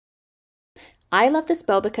I love this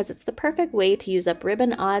bow because it's the perfect way to use up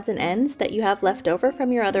ribbon odds and ends that you have left over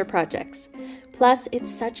from your other projects. Plus, it's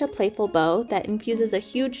such a playful bow that infuses a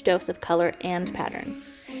huge dose of color and pattern.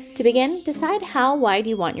 To begin, decide how wide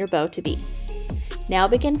you want your bow to be. Now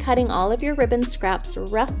begin cutting all of your ribbon scraps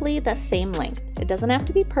roughly the same length. It doesn't have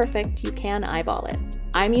to be perfect, you can eyeball it.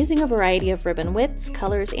 I'm using a variety of ribbon widths,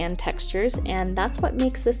 colors, and textures, and that's what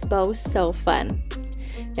makes this bow so fun.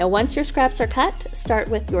 Now once your scraps are cut, start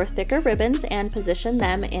with your thicker ribbons and position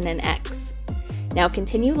them in an X. Now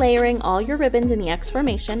continue layering all your ribbons in the X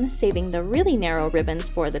formation, saving the really narrow ribbons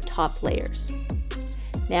for the top layers.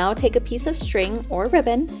 Now take a piece of string or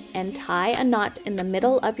ribbon and tie a knot in the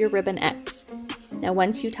middle of your ribbon X. Now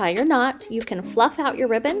once you tie your knot, you can fluff out your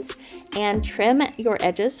ribbons and trim your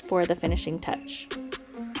edges for the finishing touch.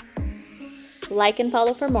 Like and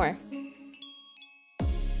follow for more.